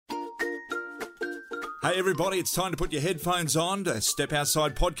Hey everybody, it's time to put your headphones on. The Step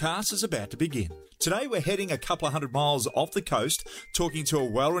Outside podcast is about to begin. Today we're heading a couple of 100 miles off the coast, talking to a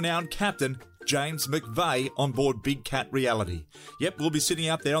well-renowned captain, James McVeigh, on board Big Cat Reality. Yep, we'll be sitting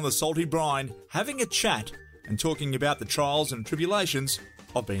out there on the salty brine, having a chat and talking about the trials and tribulations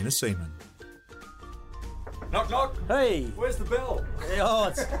of being a seaman. Knock, knock. Hey. Where's the bell?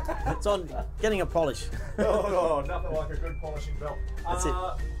 Oh, it's on. Getting a polish. Oh, nothing like a good polishing bell. That's it.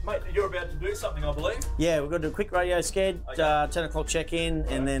 Mate, you're about to do something, I believe. Yeah, we're going to do a quick radio sked, Okay. 10 o'clock check-in,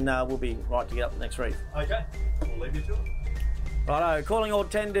 and then we'll be right to get up the next reef. Okay, we'll leave you to it. Righto, calling all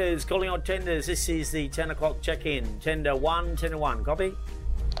tenders. This is the 10 o'clock check-in. Tender 1, tender 1. Copy?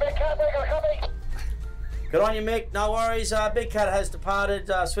 Big Cat, copy. Good on you, Mick. No worries. Big Cat has departed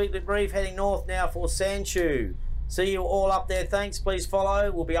Sweetlip Reef, heading north now for Sandshoe. See you all up there. Thanks. Please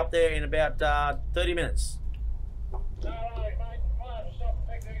follow. We'll be up there in about 30 minutes. All right, mate. Fine, stop and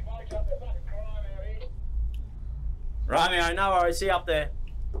pick these blokes up. They're fucking crying out here. Romeo, no worries. See you up there.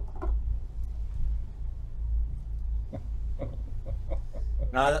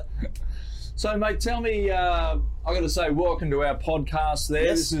 No, So, mate, tell me, I got to say, welcome to our podcast there.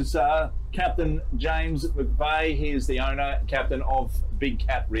 Yes. This is Captain James McVeigh. He is the owner, captain of Big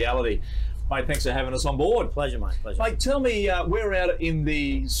Cat Reality. Mate, thanks for having us on board. pleasure, mate. Pleasure. Mate, tell me, we're out in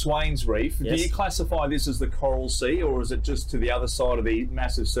the Swains Reef. Yes. Do you classify this as the Coral Sea, or is it just to the other side of the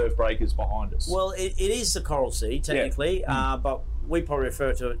massive surf breakers behind us? Well, it is the Coral Sea, technically, but we probably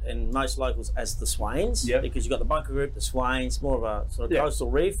refer to it in most locals as the Swains, Yep. because you've got the Bunker Group, the Swains, more of a sort of Yep.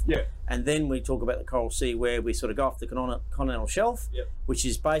 coastal reef. Yep. And then we talk about the Coral Sea, where we sort of go off the continental shelf, Yep. which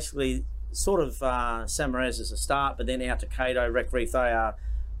is basically sort of Samarez as a start, but then out to Cato, Wreck Reef, they are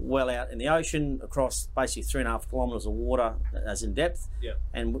well out in the ocean, across basically 3.5 kilometres of water as in depth. Yep.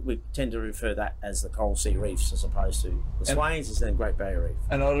 And we tend to refer that as the Coral Sea reefs, as opposed to the Swains is then Great Barrier Reef.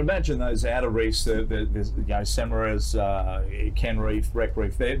 And I'd imagine those outer reefs, there's Samarez, Ken Reef, Wreck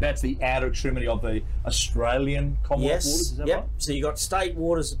Reef, that's the outer extremity of the Australian Commonwealth waters, is that yep. right? So you got state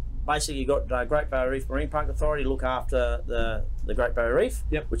waters. Basically, you got Great Barrier Reef Marine Park Authority look after the Great Barrier Reef,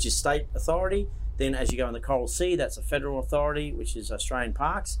 Yep. which is state authority. Then, as you go in the Coral Sea, that's a federal authority, which is Australian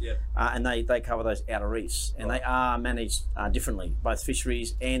Parks, Yep. and they cover those outer reefs, and Right. they are managed differently, both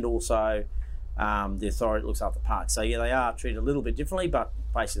fisheries and also the authority that looks after parks. So yeah, they are treated a little bit differently, but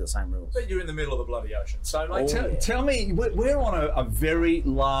basically the same rules. But you're in the middle of the bloody ocean. So, like, Oh, yeah. tell me, we're on a very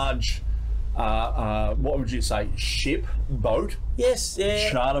large, what would you say, ship, boat, Yes, yeah.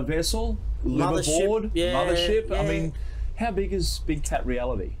 charter vessel, Mothership, liveaboard, yeah, mothership. I yeah. mean, how big is Big Cat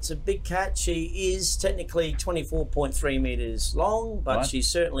Reality? It's a big cat. She is technically 24.3 metres long, but Right. she's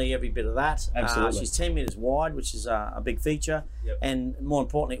certainly every bit of that. Absolutely. She's 10 metres wide, which is a big feature. Yep. And more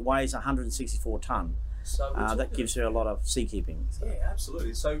importantly, it weighs 164 tonne. So That gives her a lot of sea keeping. So. Yeah,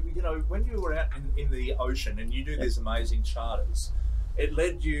 absolutely. So, when you were out in the ocean and you do these amazing charters, it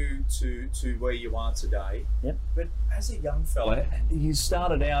led you to where you are today. Yep. But as a young fella, you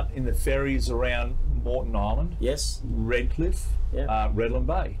started out in the ferries around Moreton Island, Yes. Redcliffe, Yep. Redland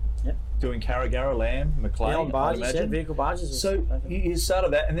Bay, Yep. doing Carragara, Lamb, Macleay, Yeah, on I barges, yeah, imagine. vehicle barges. So you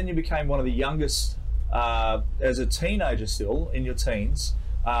started that, and then you became one of the youngest, as a teenager still, in your teens,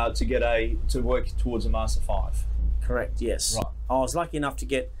 to work towards a Master 5. Correct, yes. Right. I was lucky enough to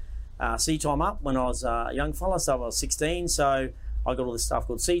get sea time up when I was a young fella, so I was 16, so I got all this stuff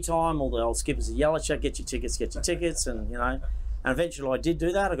called sea time, all the old skippers at Yellowchat, get your tickets, and and eventually I did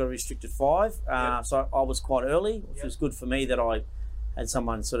do that. I got a restricted 5, Yep. so I was quite early, which Yep. was good for me that I had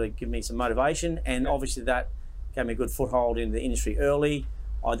someone sort of give me some motivation, and Yep. obviously that gave me a good foothold in the industry early.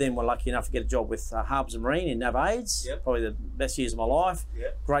 I then were lucky enough to get a job with Harbours and Marine in Nav Aids, Yep. probably the best years of my life.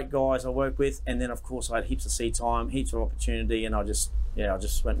 Yep. Great guys I worked with, and then of course I had heaps of sea time, heaps of opportunity, and I just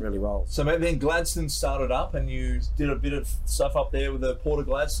went really well. So then Gladstone started up, and you did a bit of stuff up there with the Port of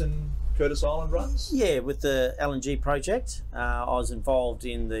Gladstone, Curtis Island runs. Yeah, with the LNG project, I was involved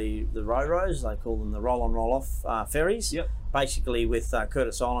in the RoRos, they call them the roll-on, roll-off ferries. Yep. Basically with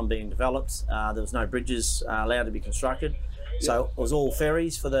Curtis Island being developed, there was no bridges allowed to be constructed. So it was all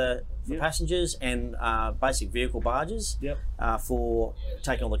ferries for Yep. passengers and basic vehicle barges Yep. for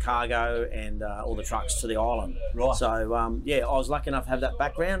taking all the cargo and all the trucks to the island. Right. So I was lucky enough to have that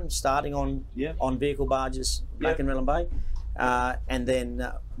background, starting on Yep. on vehicle barges back Yep. in Redland Bay. And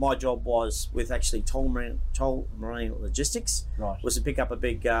then my job was with actually Toll Marine Logistics, Right. was to pick up a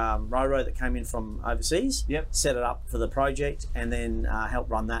big RoRo that came in from overseas, Yep. set it up for the project, and then help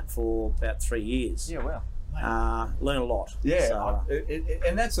run that for about 3 years. Yeah, wow. Learn a lot. Yeah, So,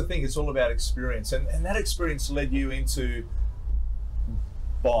 and that's the thing. It's all about experience, and that experience led you into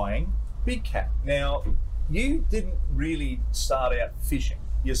buying Big Cat. Now, you didn't really start out fishing.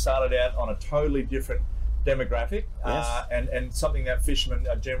 you started out on a totally different demographic, Yes. and something that fishermen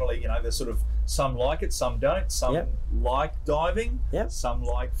are generally, they're sort of, some like it, some don't, some Yep. like diving, Yep. some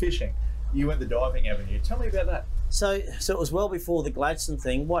like fishing. You went the diving avenue. Tell me about that. So it was well before the Gladstone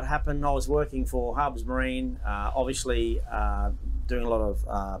thing. What happened, I was working for Harbours Marine, obviously doing a lot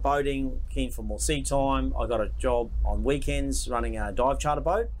of boating, keen for more sea time. I got a job on weekends running a dive charter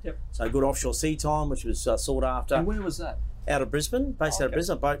boat. Yep. So good offshore sea time, which was sought after. And where was that? Out of Brisbane, based out of Okay.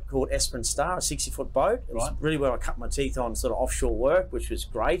 Brisbane, a boat called Esperance Star, a 60-foot boat. It was Right. really where I cut my teeth on sort of offshore work, which was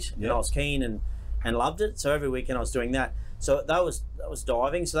great. And Yeah. I was keen and loved it. So every weekend I was doing that. So that was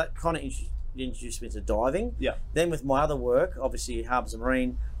diving. So that kind of introduced me to diving. Yeah. Then with my other work, obviously Harbours and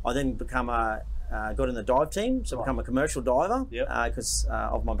Marine, I then got in the dive team, so Right. become a commercial diver Yep. because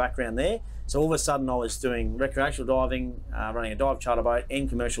of my background there. So all of a sudden I was doing recreational diving, running a dive charter boat and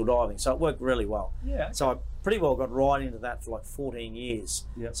commercial diving. So it worked really well. Yeah. So I pretty well got right into that for like 14 years.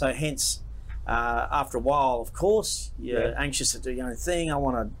 Yep. So hence, after a while, of course, you're Yeah. anxious to do your own thing. I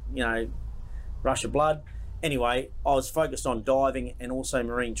want to, rush of blood. Anyway, I was focused on diving and also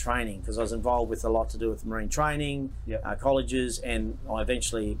marine training because I was involved with a lot to do with marine training, Yep. colleges, and I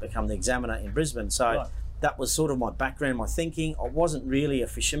eventually become the examiner in Brisbane. So Right. that was sort of my background, my thinking. I wasn't really a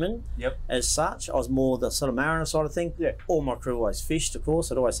fisherman Yep. as such. I was more the sort of mariner side of thing. Yeah. All my crew always fished, of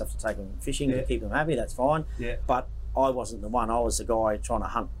course. I'd always have to take them fishing Yeah. to keep them happy. That's fine. Yeah. But I wasn't the one. I was the guy trying to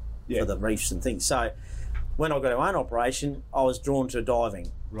hunt Yeah. for the reefs and things. So when I got our own operation, I was drawn to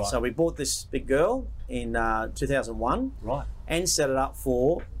diving. Right. So we bought this big girl in 2001 Right. and set it up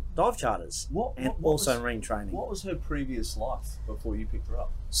for dive charters What and was- also marine training. What was her previous life before you picked her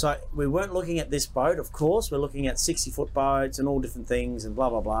up? So we weren't looking at this boat, of course. We're looking at 60-foot boats and all different things and blah,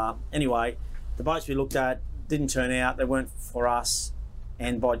 blah, blah. Anyway, the boats we looked at didn't turn out. They weren't for us.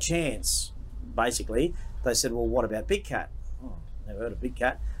 And by chance, basically, they said, well, what about Big Cat? Oh, never heard of Big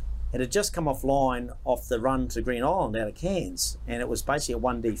Cat. It had just come offline off the run to Green Island out of Cairns. And it was basically a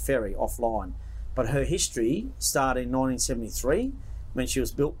 1D ferry offline. But her history started in 1973 when she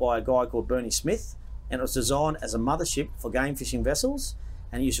was built by a guy called Bernie Smith. And it was designed as a mothership for game fishing vessels.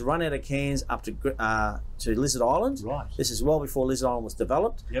 And it used to run out of Cairns up to Lizard Island. Right. This is well before Lizard Island was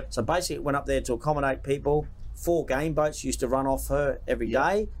developed. Yep. So basically it went up there to accommodate people. 4 game boats used to run off her every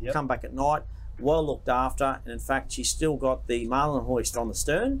day, Yep. come back at night, well looked after. And in fact, she's still got the marlin hoist on the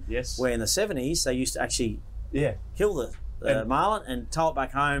stern, Yes. where in the 70s they used to actually Yeah. kill the And- marlin and tow it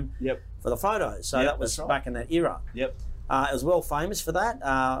back home Yep. for the photos. So Yep, that was that's right. back in that era. Yep. It was well famous for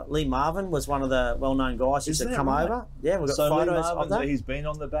that. Lee Marvin was one of the well-known guys who Is used to that come right? over. Yeah, we've got So Lee photos of Marvin, that. he's been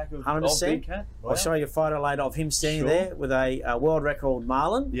on the back of 100%. Big Cat. I'll show you a photo later of him standing Sure. there with a world record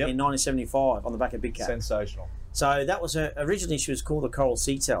marlin Yep. in 1975 on the back of Big Cat. Sensational. So that was her. Originally, she was called the Coral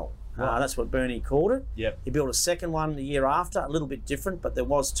Seatel. Right. That's what Bernie called it. Yep. He built a second one the year after, a little bit different, but there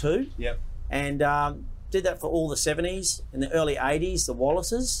was 2. Yep. And did that for all the 70s. In the early 80s, the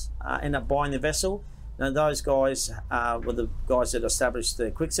Wallaces ended up buying the vessel. Now, those guys were the guys that established the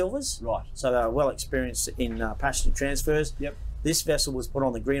Quicksilvers. Right. So they were well experienced in passenger transfers. Yep. This vessel was put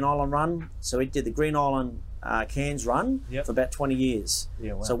on the Green Island run. So it did the Green Island Cairns run Yep. for about 20 years.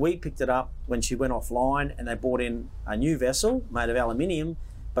 Yeah. Wow. So we picked it up when she went offline and they brought in a new vessel made of aluminium,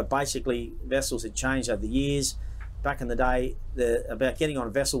 but basically vessels had changed over the years. Back in the day, about getting on a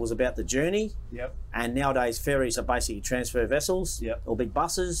vessel was about the journey, Yep. and nowadays ferries are basically transfer vessels Yep. or big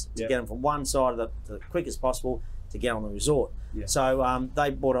buses to Yep. get them from one side of the quick as possible to get on the resort. Yeah. So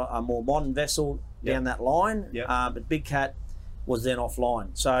they bought a more modern vessel down that line, Yep. but Big Cat was then offline.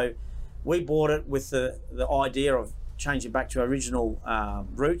 So we bought it with the idea of changing back to original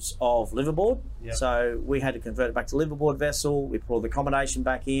routes of liveaboard. Yep. So we had to convert it back to liveaboard vessel. We put all the accommodation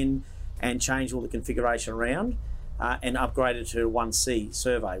back in and change all the configuration around and upgraded to 1C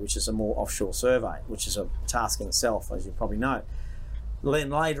survey, which is a more offshore survey, which is a task in itself, as you probably know. Then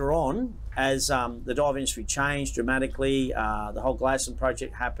later on, as the dive industry changed dramatically, the whole Gladstone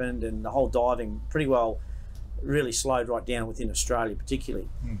project happened and the whole diving pretty well really slowed right down within Australia particularly.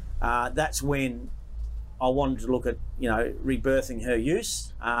 That's when I wanted to look at, rebirthing her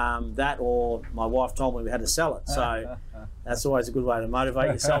use. That or my wife told me we had to sell it. So that's always a good way to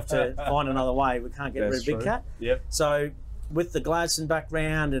motivate yourself to find another way. We can't get rid of Big Cat. Yep. So with the Gladstone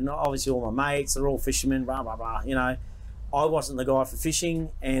background and obviously all my mates, they're all fishermen, blah, blah, blah, I wasn't the guy for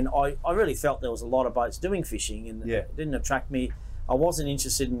fishing, and I really felt there was a lot of boats doing fishing, and Yeah. it didn't attract me. I wasn't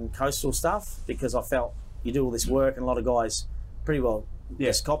interested in coastal stuff because I felt you do all this work and a lot of guys pretty well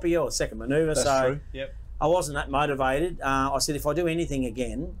just copy you or second manoeuvre. That's So true. Yep. I wasn't that motivated. I said, if I do anything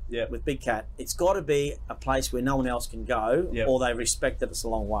again Yep. with Big Cat, it's got to be a place where no one else can go Yep. or they respect that it's a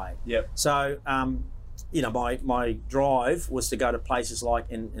long way. Yep. So you know, my drive was to go to places like,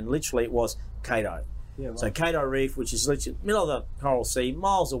 and literally it was Cato. Yeah, right. So Cato Reef, which is literally middle of the Coral Sea,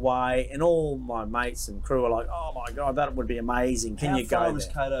 miles away, and all my mates and crew are like, "Oh my God, that would be amazing! Can you go How far there?" is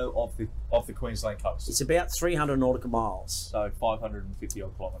Cato off the Queensland coast? It's about 300 nautical miles. So 550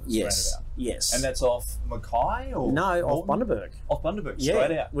 odd kilometres. Yes, roundabout. yes. And that's off Mackay or no, off Moreton? Bundaberg. Off Bundaberg, Yeah,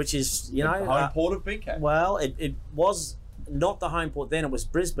 straight out. which is, you The know, home port of Big Cat. well, it was not the home port then. It was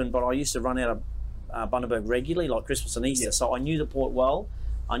Brisbane, but I used to run out of Bundaberg regularly, like Christmas and Easter. Yeah. So I knew the port well.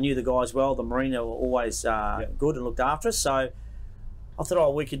 I knew the guys well. The marina were always good and looked after us. So I thought, oh,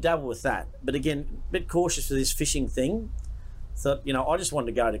 we could dabble with that. But again, a bit cautious for this fishing thing. Thought, you know, I just wanted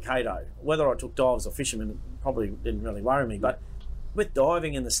to go to Cato. Whether I took divers or fishermen probably didn't really worry me. But with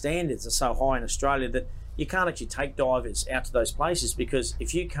diving, and the standards are so high in Australia that you can't actually take divers out to those places, because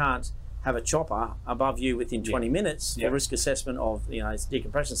if you can't have a chopper above you within 20 minutes for risk assessment of, you know,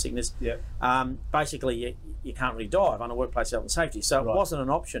 decompression sickness, basically you can't really dive under workplace health and safety. So it wasn't an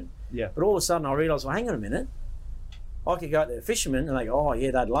option. Yeah. But all of a sudden I realised, well, hang on a minute, I could go to the fishermen, and they go, oh yeah,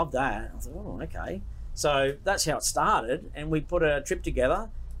 they'd love that. I thought, oh, okay. So that's how it started, and we put a trip together,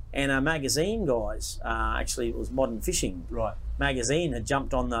 and our magazine guys, actually it was Modern Fishing magazine, had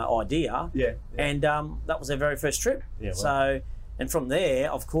jumped on the idea, and that was their very first trip. So, and from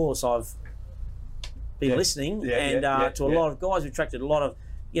there, of course, I've been listening, and to a lot of guys, we attracted a lot of,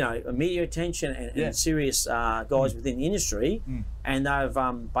 you know, media attention and serious guys within the industry, and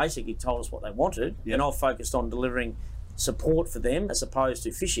they've basically told us what they wanted, and I've focused on delivering support for them as opposed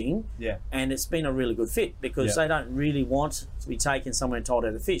to fishing, and it's been a really good fit, because they don't really want to be taken somewhere and told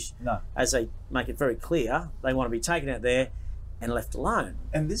how to fish. As they make it very clear, they want to be taken out there and left alone.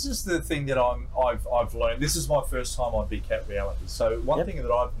 And this is the thing that I've learned. This is my first time on Big Cat Reality. So one thing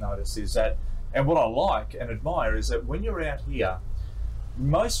that I've noticed is that, and what I like and admire, is that when you're out here,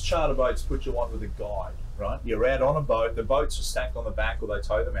 most charter boats put you on with a guide, right? You're out on a boat, the boats are stacked on the back or they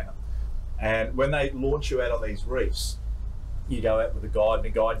tow them out. And when they launch you out on these reefs, you go out with a guide, and the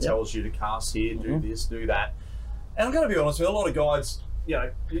guide tells you to cast here, do this, do that. And I'm going to be honest with you, a lot of guides, you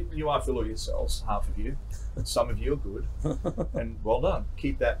know, you are full of yourselves, half of you. Some of you are good, and well done.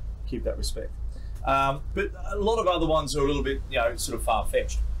 Keep that respect. But a lot of other ones are a little bit, you know, sort of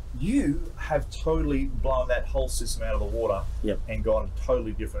far-fetched. You have totally blown that whole system out of the water and gone a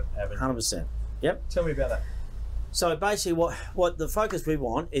totally different avenue. 100%. Yep. Tell me about that. So basically, what the focus we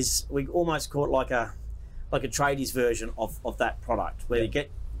want is, we almost call it like a tradies version of that product, where you get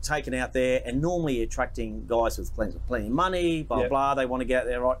taken out there, and normally you're attracting guys with plenty of money, blah blah. They want to get out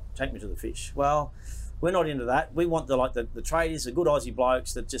there, right? Take me to the fish. Well, we're not into that. We want the tradies, the good Aussie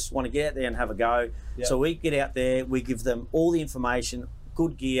blokes that just want to get out there and have a go. So we get out there, we give them all the information,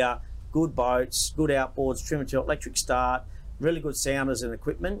 good gear, good boats, good outboards, trim and tilt, electric start, really good sounders and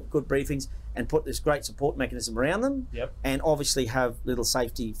equipment, good briefings, and put this great support mechanism around them, and obviously have little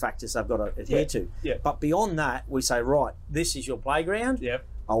safety factors they've got to adhere to. But beyond that, we say, right, this is your playground.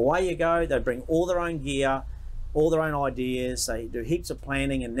 Away you go. They bring all their own gear, all their own ideas. They do heaps of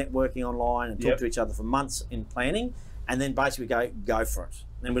planning and networking online, and talk to each other for months in planning, and then basically go for it.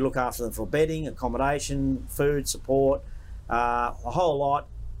 Then we look after them for bedding, accommodation, food, support, a whole lot,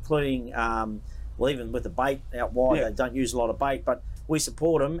 including, well, even with the bait out wide, they don't use a lot of bait, but we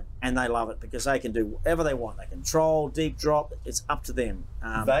support them, and they love it, because they can do whatever they want. They can troll, deep drop, it's up to them.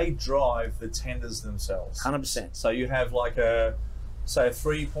 They drive the tenders themselves. 100%. So you have like a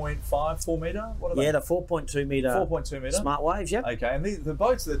 3.5, 4 metre? What are they? Yeah, the 4.2 metre. 4.2 metre. Smart waves, yep. Okay, and the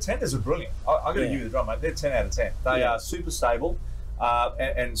boats, the tenders are brilliant. I got to give you the drum, mate. They're 10 out of 10. They are super stable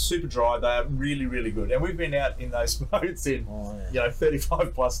and super dry. They are really, really good. And we've been out in those boats in,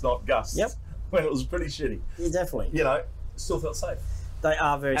 35 plus knot gusts. Yep. When it was pretty shitty. Yeah, definitely. You know, still felt safe. They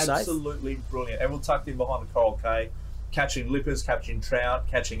are very safe. Absolutely brilliant. And we're tucked in behind the Coral Cay, catching lippers, catching trout,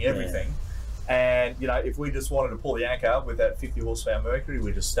 catching everything. And, you know, if we just wanted to pull the anchor with that 50 horsepower Mercury,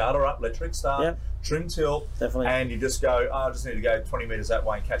 we just start her up, electric start, trim tilt, and you just go, I just need to go 20 metres that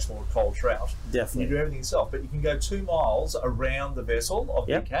way and catch more cold trout. Definitely. You do everything yourself, but you can go 2 miles around the vessel of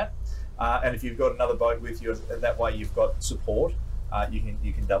Big Cat. And if you've got another boat with you, that way you've got support.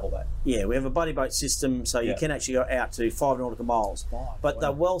 You can double that. Yeah, we have a buddy boat system, so you can actually go out to 5 nautical miles. But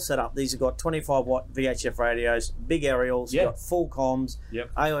they're well set up. These have got 25 watt VHF radios, big aerials, you've got full comms,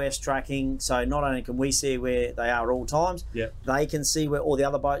 AIS tracking, so not only can we see where they are at all times, they can see where all the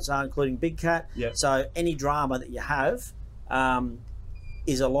other boats are, including Big Cat. So any drama that you have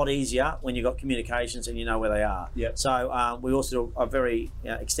is a lot easier when you've got communications and you know where they are. So we also do a very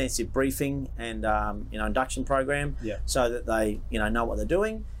extensive briefing and induction program, so that they know what they're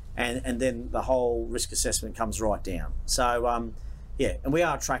doing, and then the whole risk assessment comes right down. So Yeah, and we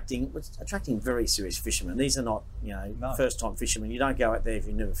are attracting very serious fishermen. These are not, first-time fishermen. You don't go out there if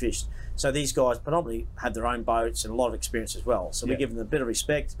you've never fished. So these guys predominantly have their own boats and a lot of experience as well. So we give them a bit of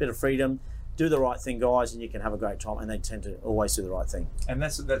respect, a bit of freedom. Do the right thing, guys, and you can have a great time. And they tend to always do the right thing. And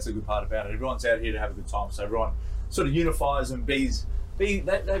that's a good part about it. Everyone's out here to have a good time. So everyone sort of unifies and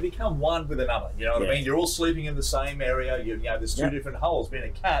they become one with another. You know what I mean? You're all sleeping in the same area. There's two different hulls. Being a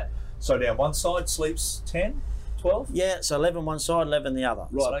cat, so down one side sleeps 10. 12? Yeah, so 11 one side, 11 the other.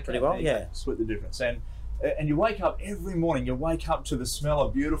 Right, so okay. Pretty well, yeah. Split the difference. And you wake up every morning, you wake up to the smell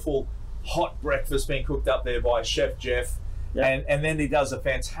of beautiful hot breakfast being cooked up there by Chef Jeff. Yep. And then he does a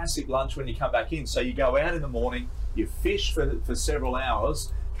fantastic lunch when you come back in. So you go out in the morning, you fish for several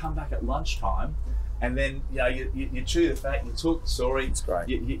hours, come back at lunchtime, and then you chew the fat, you talk the story. It's great.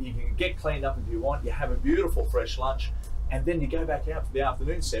 You can get cleaned up if you want, you have a beautiful fresh lunch, and then you go back out for the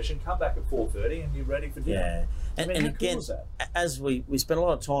afternoon session, come back at 4:30 and you're ready for dinner. Yeah. And again, as we spend a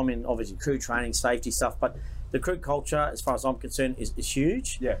lot of time in obviously crew training, safety stuff, but the crew culture, as far as I'm concerned, is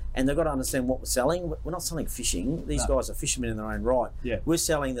huge. Yeah. And they've got to understand what we're selling. We're not selling fishing. These guys are fishermen in their own right. Yeah. We're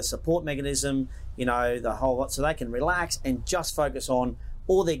selling the support mechanism, the whole lot, so they can relax and just focus on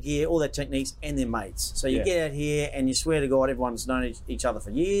all their gear, all their techniques, and their mates. So you get out here and you swear to God everyone's known each other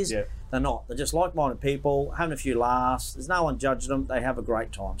for years. Yeah. They're not. They're just like-minded people, having a few laughs. There's no one judging them. They have a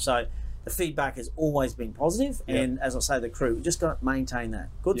great time. So the feedback has always been positive, and as I say, the crew, we just got to maintain that.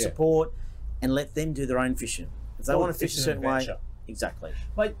 Good support and let them do their own fishing. If they want to fish a certain way, exactly.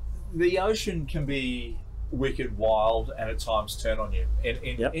 Mate, the ocean can be wicked, wild, and at times turn on you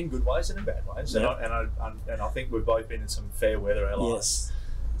in good ways and in bad ways. Yep. And I think we've both been in some fair weather our lives. Yes.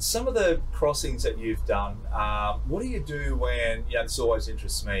 Some of the crossings that you've done, what do you do when, this always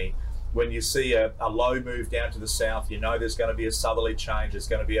interests me, when you see a low move down to the south, there's going to be a southerly change, there's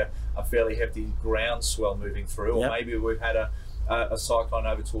going to be a fairly hefty ground swell moving through, or maybe we've had a cyclone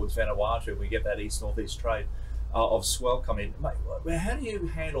over towards Vanuatu and we get that east-northeast trade of swell come in. Mate, how do you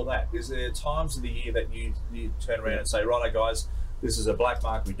handle that? Is there times of the year that you turn around and say, righto guys, this is a black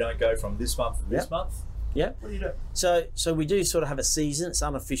mark, we don't go from this month to this month? Yeah. What do you do? So we do sort of have a season. It's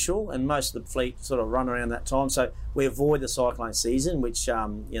unofficial, and most of the fleet sort of run around that time. So we avoid the cyclone season, which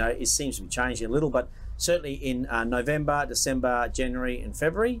it seems to be changing a little, but certainly in November, December, January, and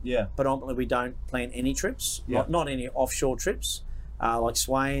February. Yeah. Predominantly, we don't plan any trips. Yeah. Not any offshore trips, like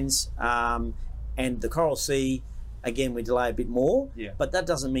Swains, and the Coral Sea. Again, we delay a bit more. Yeah. But that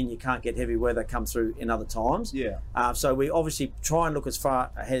doesn't mean you can't get heavy weather come through in other times. Yeah. So we obviously try and look as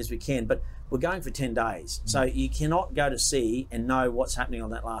far ahead as we can, but we're going for 10 days. So you cannot go to sea and know what's happening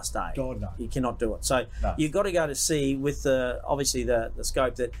on that last day. God, no. You cannot do it. So you've got to go to sea with the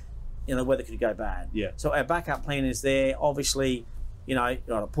scope that, the weather could go bad. Yeah. So our backup plan is there. Obviously, you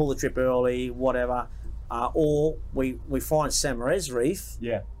got to pull the trip early, whatever. Or we find Samarez Reef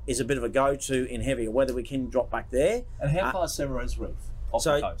is a bit of a go-to in heavier weather. We can drop back there. And how far is Samarez Reef? Off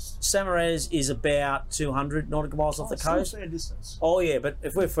the coast. Samarez is about 200 nautical miles off the coast. Fair distance. Oh yeah, but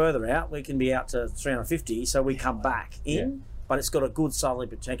if we're further out, we can be out to 350. So we come back in, but it's got a good southerly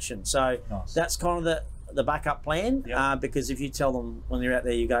protection. So that's kind of the backup plan. Because if you tell them when you're out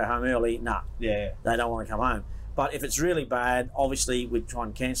there you go home early, they don't want to come home. But if it's really bad, obviously we'd try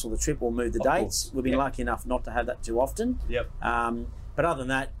and cancel the trip or move the dates. We've been lucky enough not to have that too often. But other than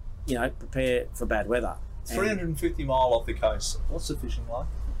that, prepare for bad weather. 350 mile off the coast. What's the fishing like?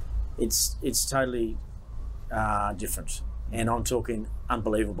 It's totally different, and I'm talking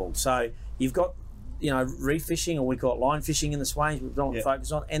unbelievable. So you've got reef fishing, or we call it line fishing in the Swains, we don't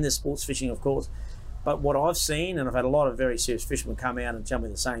focus on, and there's sports fishing, of course. But what I've seen, and I've had a lot of very serious fishermen come out and tell me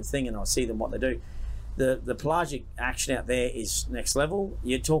the same thing, and I see them what they do. The pelagic action out there is next level.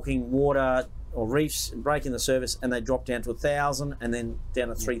 You're talking water or reefs breaking the surface, and they drop down to 1,000 and then down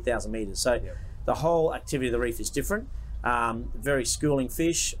to 3,000 meters. So the whole activity of the reef is different. Very schooling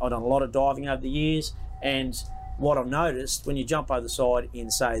fish. I've done a lot of diving over the years, and what I've noticed when you jump over the side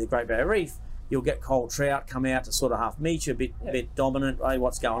in, say, the Great Barrier Reef, you'll get cold trout come out to sort of half meet you, a bit dominant. Hey,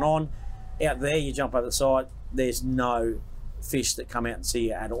 what's going on? Out there, you jump over the side, there's no fish that come out and see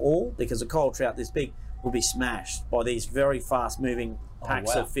you at all, because a cold trout this big will be smashed by these very fast-moving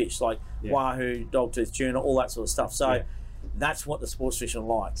packs of fish, like wahoo, dogtooth tuna, all that sort of stuff. So that's what the sports fishing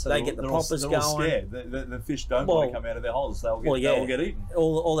like. So they get the poppers going. Scared. The fish don't want to come out of their holes. They'll get eaten.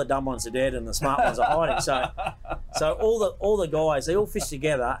 All the dumb ones are dead, and the smart ones are hiding. So all the guys, they all fish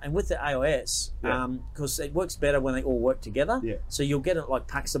together, and with the AOS, because it works better when they all work together. So you'll get it like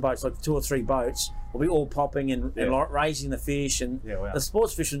packs of boats, like 2 or 3 boats will be all popping and raising the fish, and the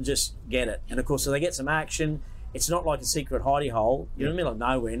sports fishermen just get it. And of course, so they get some action. It's not like a secret hidey hole. You're in the middle of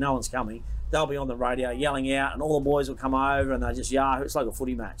nowhere, no one's coming. they'll be on the radio yelling out, and all the boys will come over and they just yahoo. It's like a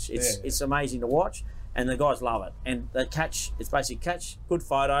footy match. It's amazing to watch, and the guys love it. And they catch. It's basically catch, good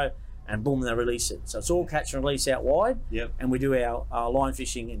photo, and boom, they release it. So it's all catch and release out wide. Yep. And we do our line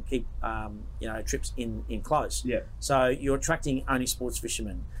fishing and keep trips in close. Yep. So you're attracting only sports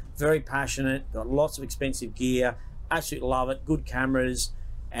fishermen. Very passionate, got lots of expensive gear, absolutely love it, good cameras,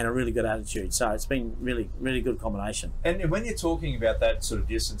 and a really good attitude. So it's been really, really good combination. And when you're talking about that sort of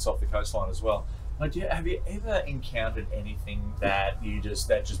distance off the coastline as well, like, have you ever encountered anything that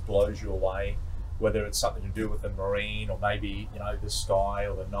just blows you away? Whether it's something to do with the marine, or maybe the sky,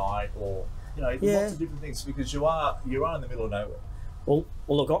 or the night, or lots of different things, because you are in the middle of nowhere. Well,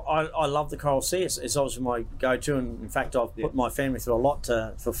 look, I love the Coral Sea. It's obviously my go-to, and in fact, I've put my family through a lot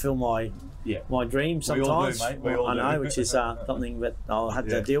to fulfil my dreams. Sometimes we all do, mate. We all I know, do. which is something that I'll have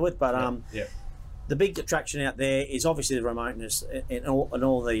to deal with. But the big attraction out there is obviously the remoteness and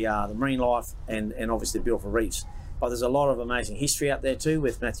all the marine life, and obviously the beautiful reefs. But there's a lot of amazing history out there too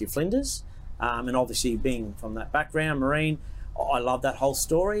with Matthew Flinders, and obviously being from that background, marine. I love that whole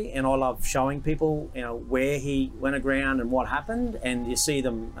story, and I love showing people, where he went aground and what happened, and you see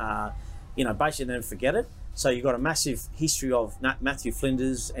them, basically never forget it. So you've got a massive history of Matthew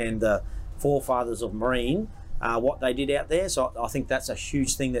Flinders and the forefathers of marine, what they did out there. So I think that's a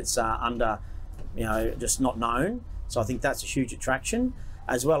huge thing that's under, just not known. So I think that's a huge attraction,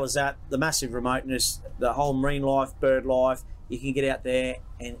 as well as that, the massive remoteness, the whole marine life, bird life. You can get out there,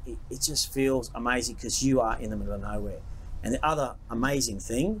 and it just feels amazing because you are in the middle of nowhere. And the other amazing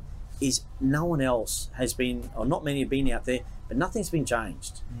thing is no one else has been, or not many have been out there, but nothing's been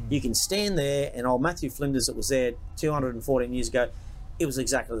changed. You can stand there, and old Matthew Flinders that was there 214 years ago, it was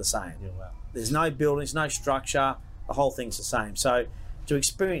exactly the same. Yeah, wow. There's no buildings, no structure, the whole thing's the same. So to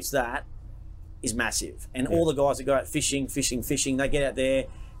experience that is massive. And all the guys that go out fishing, they get out there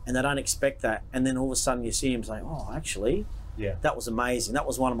and they don't expect that. And then all of a sudden you see them say, oh, actually, that was amazing. That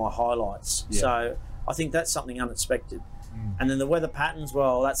was one of my highlights. Yeah. So I think that's something unexpected. And then the weather patterns,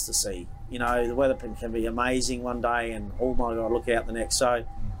 well, that's the sea. The weather can be amazing one day, and oh my God, look out the next. So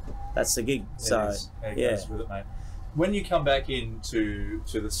that's the gig. It goes with it, mate. When you come back into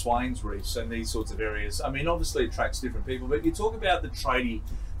the Swains Reefs and these sorts of areas, I mean, obviously it attracts different people. But you talk about the tradie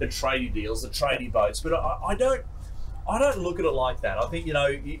deals, the tradie boats. But I don't look at it like that. I think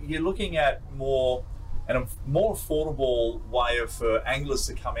you're looking at a more affordable way for anglers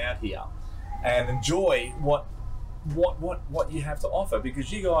to come out here and enjoy what you have to offer,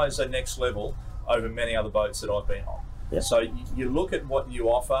 because you guys are next level over many other boats that I've been on. Yep. So you look at what you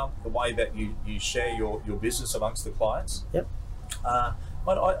offer, the way that you share your business amongst the clients. Yep.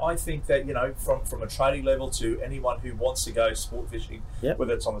 But I think that from a trading level to anyone who wants to go sport fishing,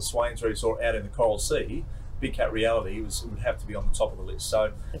 whether it's on the Swains Reefs or out in the Coral Sea, Big Cat Reality would have to be on the top of the list.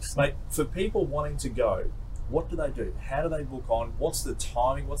 So, mate, for people wanting to go, what do they do? How do they book on? What's the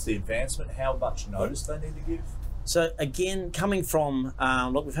timing? What's the advancement? How much notice they need to give? So again, coming from,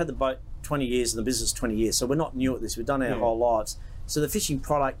 look, we've had the boat 20 years and the business 20 years, so we're not new at this. We've done it our whole lives. So the fishing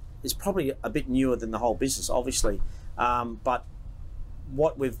product is probably a bit newer than the whole business, obviously. But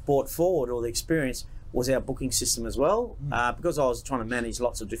what we've brought forward, or the experience, was our booking system as well. Because I was trying to manage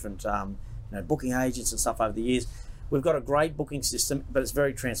lots of different booking agents and stuff over the years. We've got a great booking system, but it's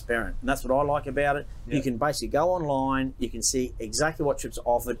very transparent. And that's what I like about it. Yep. You can basically go online, you can see exactly what trips are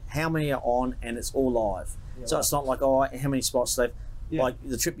offered, how many are on, and it's all live. So it's not like, how many spots left? Like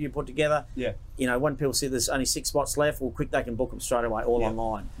the trip you put together, when people see there's only 6 spots left, well, quick, they can book them straight away, all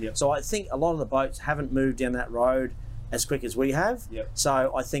online. So I think a lot of the boats haven't moved down that road as quick as we have.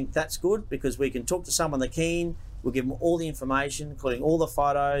 So I think that's good, because we can talk to someone they're keen, we'll give them all the information, including all the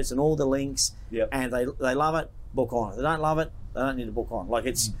photos and all the links, and they love it, book on. If they don't love it, they don't need to book on. Like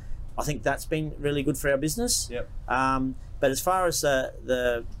I think that's been really good for our business. But as far as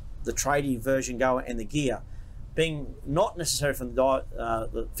the tradie version go and the gear, being not necessarily from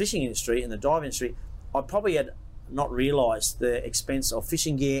the fishing industry and the dive industry, I probably had not realised the expense of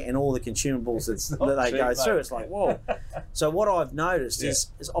fishing gear and all the consumables that they go through. It's like, whoa. So what I've noticed is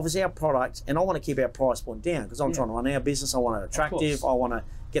obviously our product, and I want to keep our price point down, because I'm trying to run our business. I want it attractive. I want to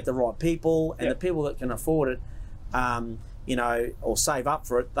get the right people, and the people that can afford it, or save up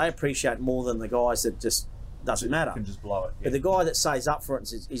for it, they appreciate more than the guys that just doesn't matter. Can just blow it. But the guy that saves up for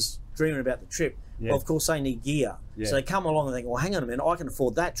it is dreaming about the trip. Well, of course, they need gear. So they come along and think, well, hang on a minute, I can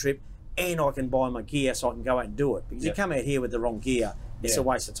afford that trip, and I can buy my gear so I can go out and do it. Because you come out here with the wrong gear, it's a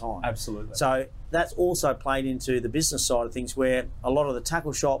waste of time. Absolutely. So that's also played into the business side of things, where a lot of the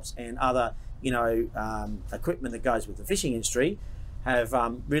tackle shops and other, equipment that goes with the fishing industry have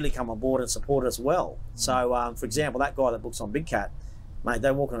really come on board and support us well. So, for example, that guy that books on Big Cat, mate,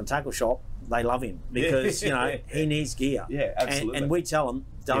 they walk in a tackle shop, they love him because, you know, he needs gear. Yeah, absolutely. And we tell them,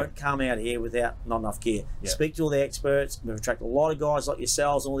 don't come out here without not enough gear. Speak to all the experts. We've attracted a lot of guys like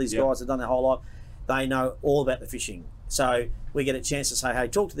yourselves and all these guys that have done their whole life. They know all about the fishing. So we get a chance to say, hey,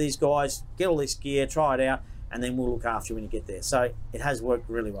 talk to these guys, get all this gear, try it out, and then we'll look after you when you get there. So it has worked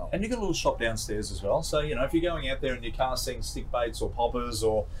really well. And you've got a little shop downstairs as well. So, you know, if you're going out there and you're casting stick baits or poppers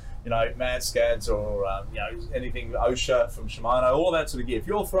or, you know, mad scads or, you know, anything OSHA from Shimano, all that sort of gear. If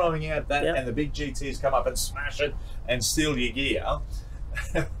you're throwing out that and the big GTs come up and smash it and steal your gear,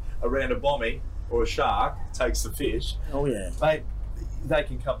 around a bommy or a shark takes the fish. Oh, yeah. Mate, they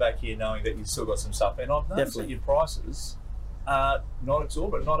can come back here knowing that you've still got some stuff. And I've noticed that your prices are not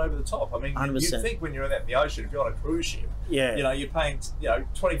exorbitant, not over the top. I mean, 100%. you think when you're out in the ocean, if you're on a cruise ship, you know, you're paying, you know,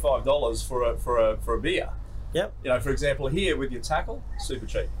 $25 for a beer. Yep. You know, for example, here with your tackle, super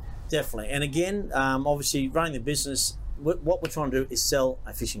cheap. Definitely. And again, obviously running the business, what we're trying to do is sell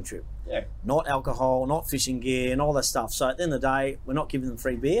a fishing trip. Yeah. Not alcohol, not fishing gear and all that stuff. So at the end of the day, we're not giving them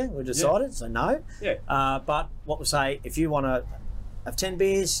free beer. We've decided, so no. Yeah. But what we say, if you want to have 10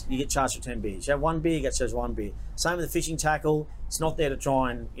 beers, you get charged for 10 beers. You have one beer, you get charged for one beer. Same with the fishing tackle. It's not there to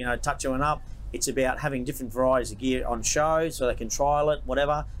try and, you know, touch you up. It's about having different varieties of gear on show so they can trial it,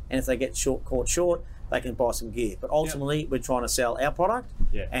 whatever. And if they get caught short, they can buy some gear. But ultimately, we're trying to sell our product,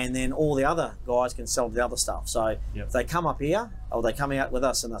 and then all the other guys can sell the other stuff. So if they come up here or they come out with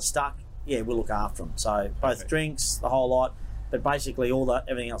us and they're stuck, we'll look after them. So both drinks, the whole lot, but basically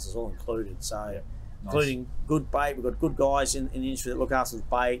everything else is all included. So including good bait, we've got good guys in the industry that look after the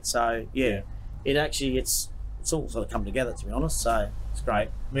bait. So it actually it's all sort of come together, to be honest. So it's great.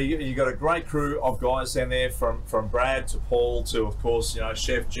 I mean, you've got a great crew of guys down there, from Brad to Paul to, of course, you know,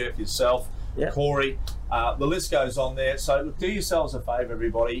 Chef Jeff, yourself. Corey, the list goes on there. So look, do yourselves a favour,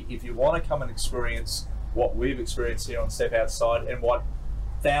 everybody. If you want to come and experience what we've experienced here on Step Outside and what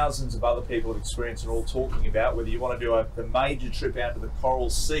thousands of other people have experienced and all talking about, whether you want to do a major trip out to the Coral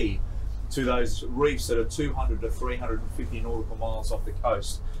Sea, to those reefs that are 200 to 350 nautical miles off the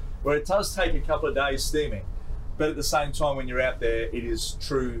coast, where it does take a couple of days steaming, but at the same time when you're out there, it is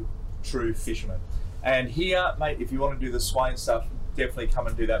true fishermen. And here, mate, if you want to do the Swain stuff, definitely come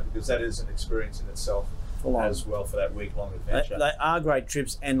and do that, because that is an experience in itself as well for that week-long adventure. They are great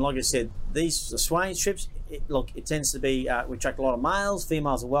trips, and like I said, the Swain trips, it tends to be, we attract a lot of males,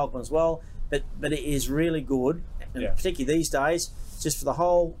 females are welcome as well, but it is really good, and particularly these days, just for the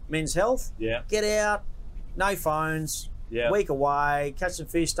whole men's health. Get out, no phones, week away, catch some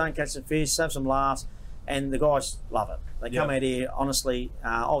fish, don't catch some fish, have some laughs, and the guys love it. They come out here, honestly,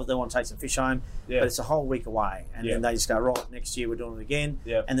 obviously they want to take some fish home, but it's a whole week away, and then they just go, right, next year we're doing it again.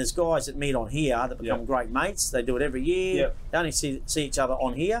 And there's guys that meet on here that become great mates. They do it every year. They only see each other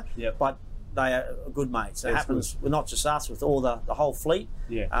on here, but they are good mates. It happens with not just us, with all the whole fleet,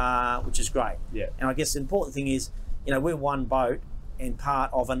 which is great. And I guess the important thing is, you know, we're one boat and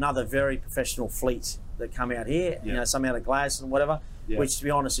part of another very professional fleet that come out here, you know, some out of Gladstone, whatever, which, to be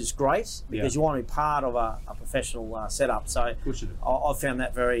honest, is great, because you want to be part of a professional setup. So I've found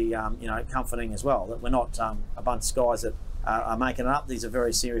that very, you know, comforting as well, that we're not a bunch of guys that are making it up. These are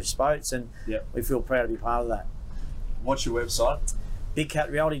very serious boats, and we feel proud to be part of that. What's your website?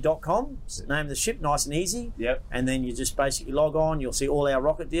 BigCatReality.com. Name of the ship, nice and easy. And then you just basically log on. You'll see all our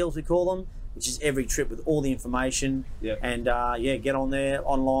rocket deals, we call them, which is every trip with all the information. And get on there,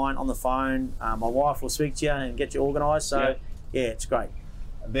 online, on the phone. My wife will speak to you and get you organised. So it's great.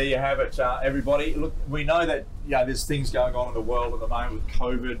 There you have it, everybody. Look, we know that there's things going on in the world at the moment with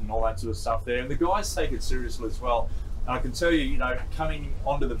COVID and all that sort of stuff there, and the guys take it seriously as well. And I can tell you, coming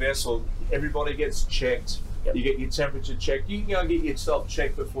onto the vessel, everybody gets checked. You get your temperature checked. You can go and get yourself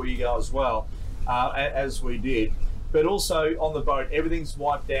checked before you go as well, as we did. But also on the boat, everything's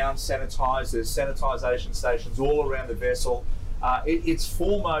wiped down, sanitised. There's sanitisation stations all around the vessel. It's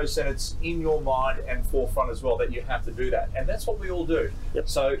foremost, and it's in your mind and forefront as well, that you have to do that, and that's what we all do.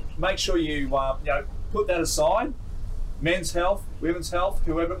 So make sure you put that aside. Men's health, women's health,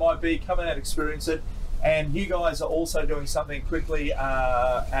 whoever it might be, come out and experience it. And you guys are also doing something quickly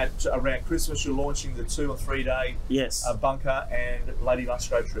at around Christmas. You're launching the 2 or 3 day bunker and Lady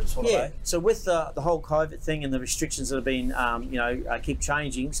Musgrave trips. What are they? So with the whole COVID thing and the restrictions that have been, keep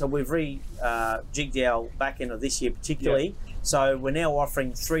changing, so we've jigged our back end of this year particularly. So we're now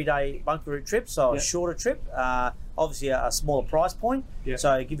offering 3 day bunker route trips, so a shorter trip, obviously a smaller price point.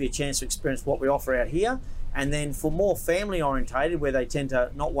 So give you a chance to experience what we offer out here. And then for more family orientated, where they tend to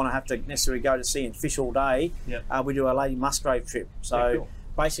not want to have to necessarily go to sea and fish all day, we do a Lady Musgrave trip. So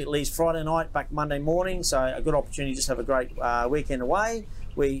basically it leaves Friday night, back Monday morning. So a good opportunity to just have a great weekend away.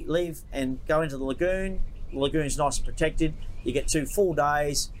 We leave and go into the lagoon, lagoon's nice and protected. You get 2 full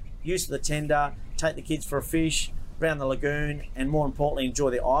days, use the tender, take the kids for a fish around the lagoon, and more importantly, enjoy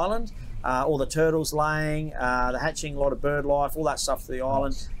the island. All the turtles laying, the hatching, a lot of bird life, all that stuff to the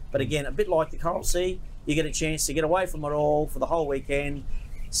island. But again, a bit like the Coral Sea, you get a chance to get away from it all for the whole weekend.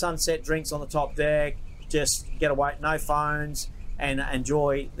 Sunset drinks on the top deck, just get away, no phones, and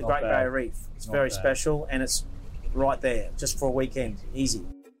enjoy the Great Barrier Reef. It's very special, and it's right there, just for a weekend, easy.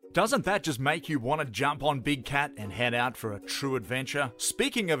 Doesn't that just make you want to jump on Big Cat and head out for a true adventure?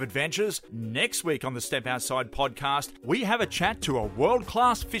 Speaking of adventures, next week on the Step Outside podcast, we have a chat to a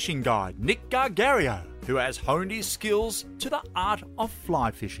world-class fishing guide, Nick Gargario, who has honed his skills to the art of fly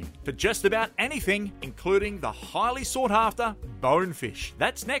fishing for just about anything, including the highly sought-after bonefish.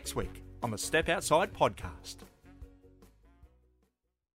 That's next week on the Step Outside podcast.